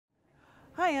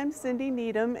Hi, I'm Cindy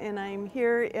Needham, and I'm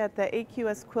here at the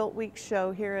AQS QuiltWeek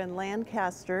show here in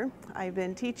Lancaster. I've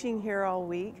been teaching here all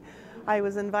week. I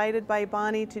was invited by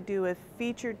Bonnie to do a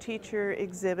featured teacher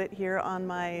exhibit here on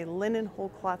my linen whole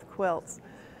cloth quilts.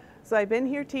 So I've been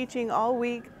here teaching all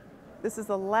week. This is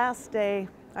the last day.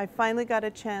 I finally got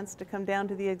a chance to come down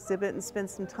to the exhibit and spend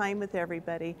some time with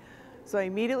everybody. So I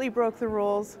immediately broke the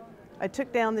rules. I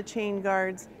took down the chain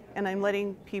guards, and I'm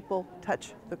letting people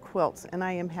touch the quilts, and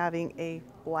I am having a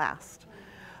blast.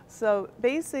 So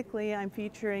basically, I'm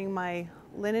featuring my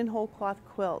linen whole cloth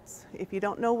quilts. If you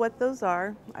don't know what those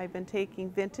are, I've been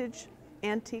taking vintage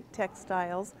antique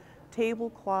textiles,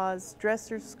 tablecloths,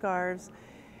 dressers, scarves.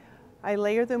 I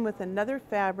layer them with another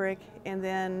fabric, and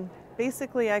then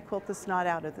basically I quilt the snot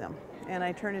out of them, and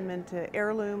I turn them into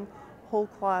heirloom whole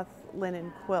cloth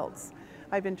linen quilts.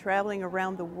 I've been traveling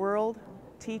around the world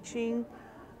teaching,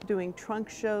 doing trunk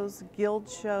shows, guild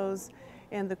shows,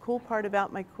 and the cool part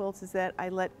about my quilts is that I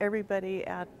let everybody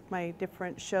at my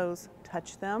different shows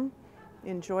touch them,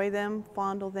 enjoy them,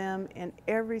 fondle them, and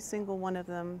every single one of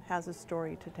them has a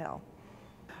story to tell.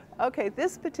 Okay,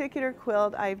 this particular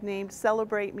quilt I've named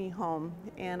Celebrate Me Home,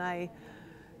 and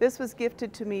this was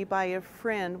gifted to me by a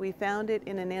friend. We found it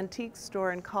in an antique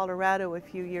store in Colorado a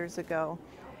few years ago.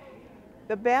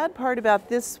 The bad part about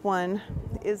this one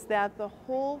is that the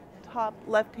whole top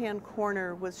left-hand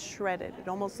corner was shredded. It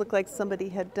almost looked like somebody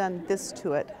had done this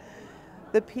to it.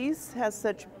 The piece has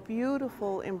such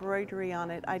beautiful embroidery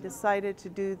on it. I decided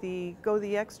to go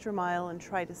the extra mile and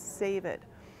try to save it.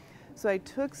 So I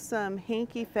took some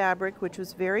hanky fabric, which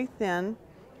was very thin.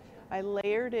 I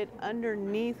layered it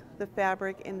underneath the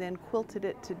fabric and then quilted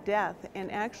it to death. And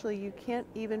actually, you can't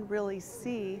even really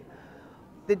see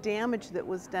the damage that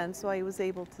was done, so I was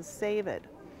able to save it.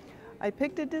 I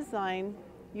picked a design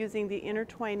using the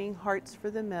intertwining hearts for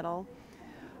the middle.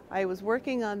 I was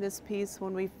working on this piece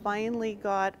when we finally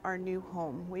got our new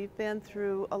home. We've been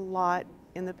through a lot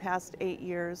in the past 8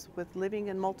 years with living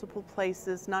in multiple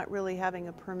places, not really having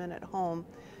a permanent home.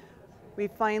 We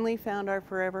finally found our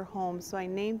forever home, so I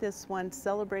named this one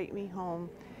Celebrate Me Home,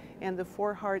 and the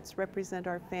 4 hearts represent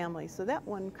our family, so that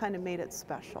one kind of made it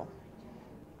special.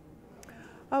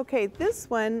 Okay, this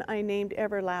one I named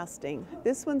Everlasting.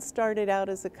 This one started out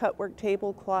as a cutwork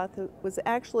tablecloth. It was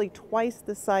actually twice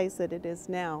the size that it is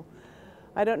now.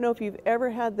 I don't know if you've ever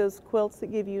had those quilts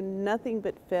that give you nothing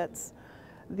but fits.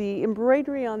 The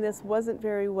embroidery on this wasn't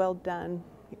very well done,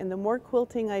 and the more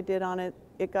quilting I did on it,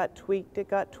 it got tweaked, it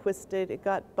got twisted, it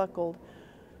got buckled.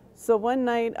 So one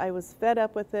night I was fed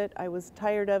up with it, I was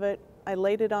tired of it. I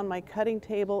laid it on my cutting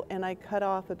table and I cut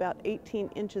off about 18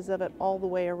 inches of it all the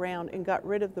way around and got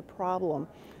rid of the problem.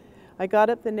 I got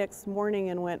up the next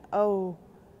morning and went, oh,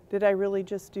 did I really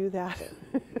just do that?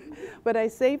 But I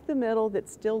saved the middle that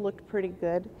still looked pretty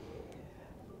good.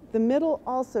 The middle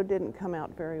also didn't come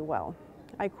out very well.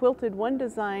 I quilted one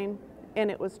design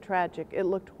and it was tragic. It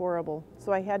looked horrible,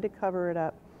 so I had to cover it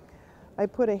up. I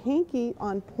put a hanky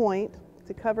on point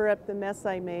to cover up the mess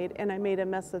I made, and I made a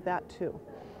mess of that too.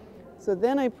 So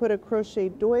then I put a crochet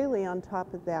doily on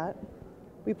top of that.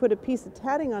 We put a piece of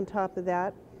tatting on top of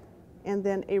that, and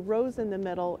then a rose in the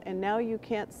middle, and now you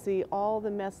can't see all the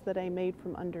mess that I made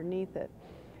from underneath it.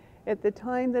 At the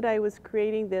time that I was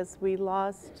creating this, we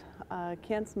lost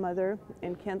Kent's mother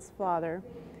and Kent's father.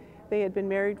 They had been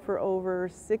married for over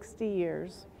 60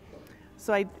 years.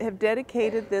 So I have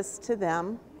dedicated this to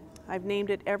them. I've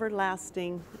named it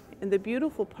Everlasting, and the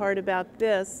beautiful part about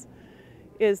this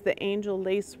is the angel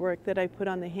lace work that I put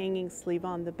on the hanging sleeve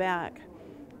on the back.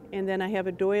 And then I have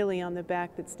a doily on the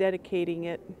back that's dedicating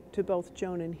it to both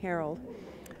Joan and Harold.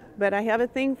 But I have a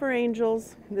thing for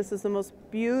angels. This is the most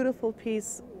beautiful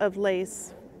piece of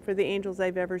lace for the angels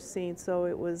I've ever seen, so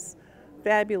it was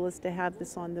fabulous to have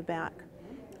this on the back.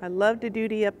 I love to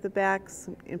duty up the backs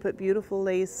and put beautiful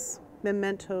lace,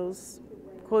 mementos,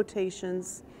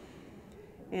 quotations.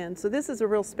 And so this is a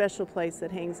real special place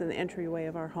that hangs in the entryway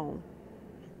of our home.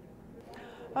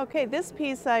 Okay, this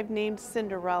piece I've named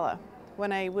Cinderella.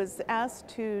 When I was asked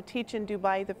to teach in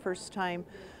Dubai the first time,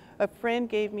 a friend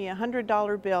gave me a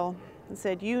 $100 bill and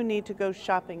said, you need to go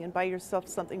shopping and buy yourself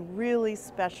something really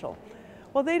special.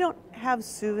 Well, they don't have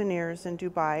souvenirs in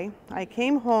Dubai. I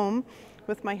came home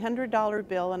with my $100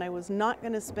 bill and I was not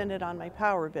going to spend it on my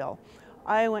power bill.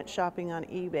 I went shopping on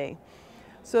eBay.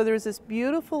 So there's this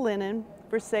beautiful linen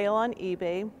for sale on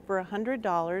eBay for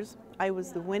 $100. I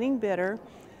was the winning bidder.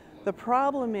 The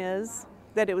problem is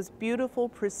that it was beautiful,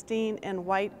 pristine, and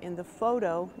white in the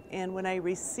photo, and when I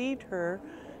received her,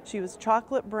 she was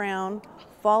chocolate brown,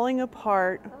 falling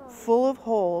apart, full of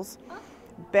holes,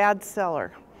 bad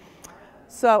seller.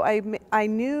 So I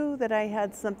knew that I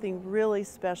had something really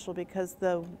special because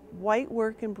the white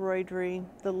work embroidery,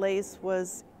 the lace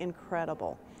was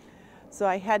incredible. So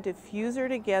I had to fuse her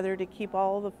together to keep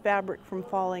all the fabric from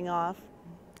falling off.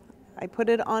 I put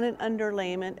it on an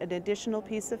underlayment, an additional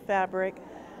piece of fabric.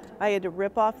 I had to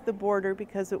rip off the border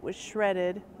because it was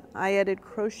shredded. I added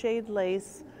crocheted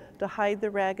lace to hide the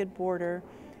ragged border.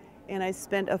 And I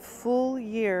spent a full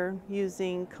year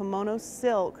using kimono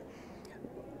silk,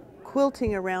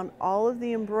 quilting around all of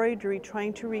the embroidery,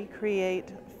 trying to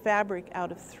recreate fabric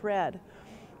out of thread.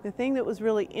 The thing that was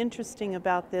really interesting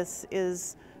about this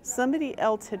is somebody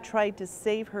else had tried to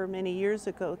save her many years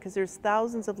ago because there's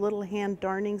thousands of little hand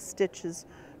darning stitches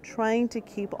trying to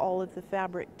keep all of the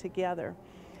fabric together.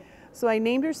 So I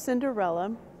named her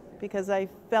Cinderella because I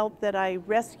felt that I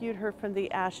rescued her from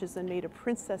the ashes and made a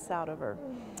princess out of her.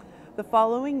 The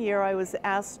following year, I was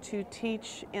asked to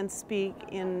teach and speak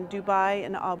in Dubai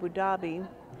and Abu Dhabi,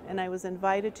 and I was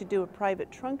invited to do a private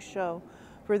trunk show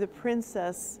for the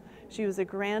princess. She was a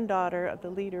granddaughter of the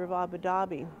leader of Abu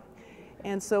Dhabi.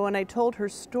 And so when I told her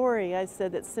story, I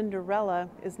said that Cinderella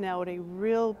is now at a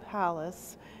real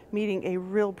palace, meeting a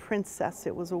real princess.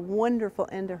 It was a wonderful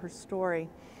end to her story.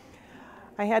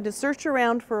 I had to search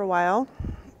around for a while,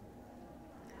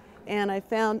 and I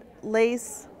found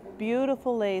lace,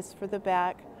 beautiful lace for the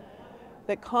back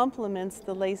that complements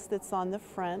the lace that's on the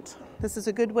front. This is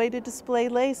a good way to display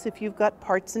lace if you've got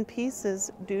parts and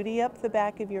pieces. Duty up the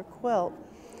back of your quilt.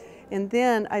 And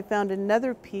then I found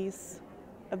another piece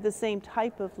of the same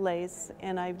type of lace,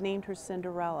 and I've named her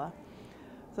Cinderella.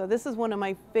 So this is one of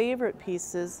my favorite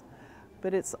pieces,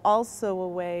 but it's also a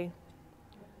way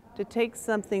to take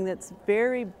something that's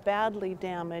very badly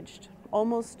damaged,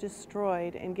 almost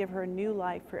destroyed, and give her a new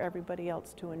life for everybody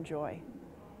else to enjoy.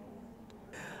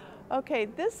 Okay,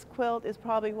 this quilt is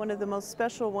probably one of the most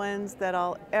special ones that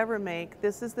I'll ever make.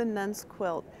 This is the nun's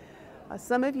quilt.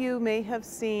 Some of you may have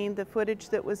seen the footage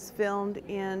that was filmed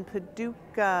in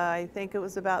Paducah. I think it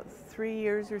was about 3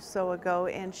 years or so ago,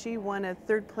 and she won a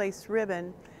third place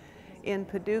ribbon in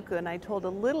Paducah, and I told a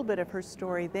little bit of her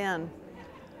story then.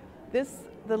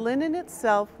 The linen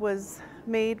itself was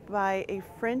made by a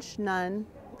French nun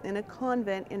in a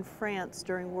convent in France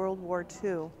during World War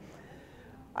II.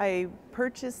 I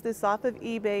purchased this off of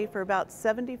eBay for about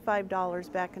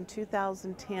 $75 back in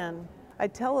 2010. I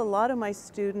tell a lot of my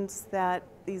students that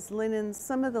these linens,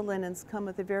 some of the linens come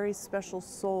with a very special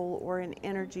soul or an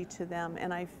energy to them,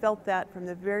 and I felt that from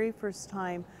the very first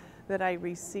time that I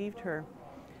received her.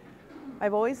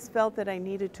 I've always felt that I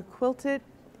needed to quilt it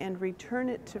and return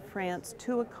it to France,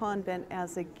 to a convent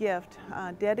as a gift,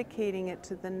 dedicating it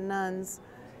to the nuns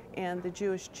and the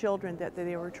Jewish children that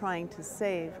they were trying to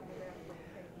save.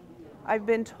 I've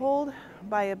been told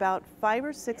by about 5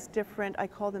 or 6 different, I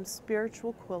call them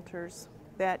spiritual quilters,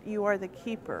 that you are the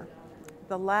keeper.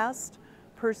 The last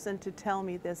person to tell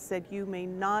me this said, you may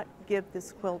not give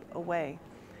this quilt away.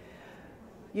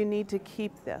 You need to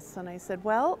keep this. And I said,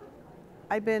 well,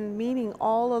 I've been meaning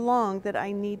all along that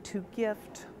I need to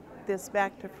gift this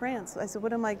back to France. I said,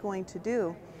 what am I going to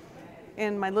do?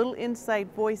 And my little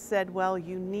inside voice said, well,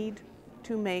 you need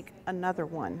to make another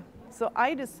one. So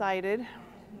I decided,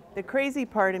 the crazy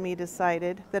part of me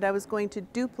decided, that I was going to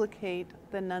duplicate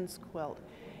the nun's quilt.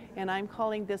 And I'm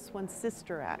calling this one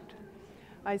Sister Act.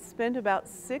 I spent about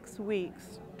 6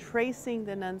 weeks tracing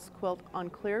the nun's quilt on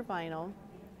clear vinyl,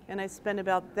 and I spent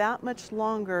about that much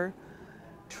longer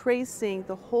tracing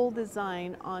the whole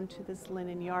design onto this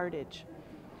linen yardage.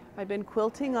 I've been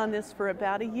quilting on this for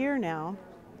about a year now,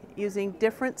 using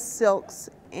different silks,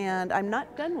 and I'm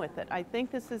not done with it. I think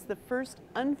this is the first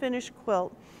unfinished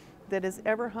quilt that has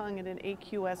ever hung at an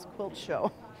AQS quilt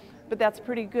show. But that's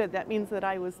pretty good. That means that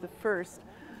I was the first.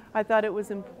 I thought it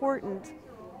was important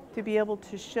to be able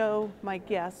to show my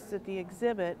guests at the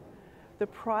exhibit the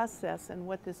process and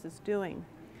what this is doing.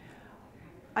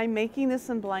 I'm making this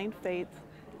in blind faith.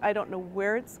 I don't know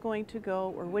where it's going to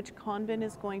go or which convent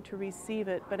is going to receive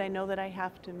it, but I know that I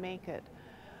have to make it.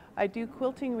 I do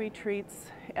quilting retreats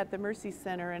at the Mercy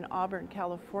Center in Auburn,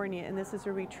 California, and this is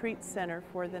a retreat center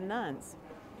for the nuns.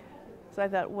 So I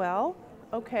thought, well,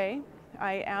 okay.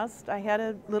 I had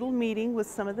a little meeting with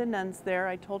some of the nuns there.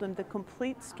 I told them the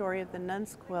complete story of the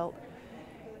nun's quilt.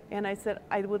 And I said,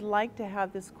 I would like to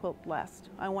have this quilt blessed.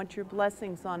 I want your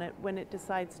blessings on it when it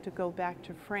decides to go back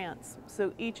to France.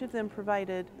 So each of them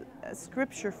provided a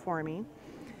scripture for me.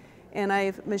 And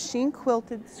I've machine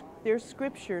quilted their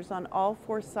scriptures on all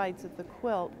 4 sides of the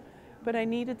quilt. But I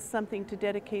needed something to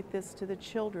dedicate this to the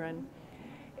children.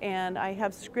 And I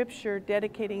have scripture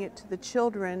dedicating it to the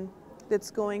children that's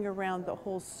going around the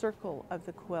whole circle of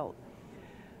the quilt.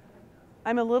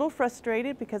 I'm a little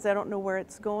frustrated because I don't know where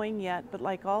it's going yet, but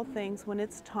like all things, when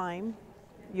it's time,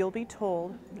 you'll be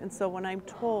told. And so when I'm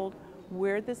told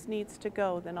where this needs to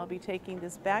go, then I'll be taking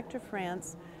this back to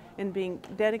France and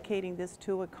dedicating this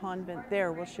to a convent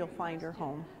there where she'll find her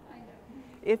home.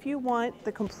 If you want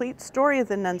the complete story of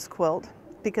the nun's quilt,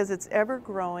 because it's ever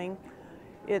growing,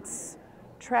 it's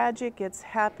tragic, it's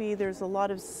happy, there's a lot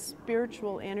of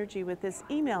spiritual energy with this,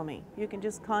 email me. You can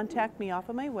just contact me off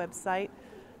of my website,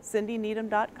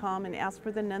 cindyneedham.com, and ask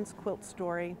for the nun's quilt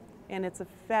story, and it's a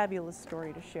fabulous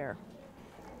story to share.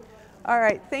 All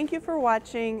right, thank you for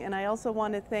watching, and I also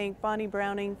want to thank Bonnie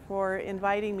Browning for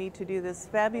inviting me to do this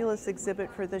fabulous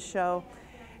exhibit for the show,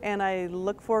 and I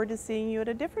look forward to seeing you at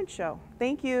a different show.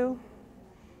 Thank you.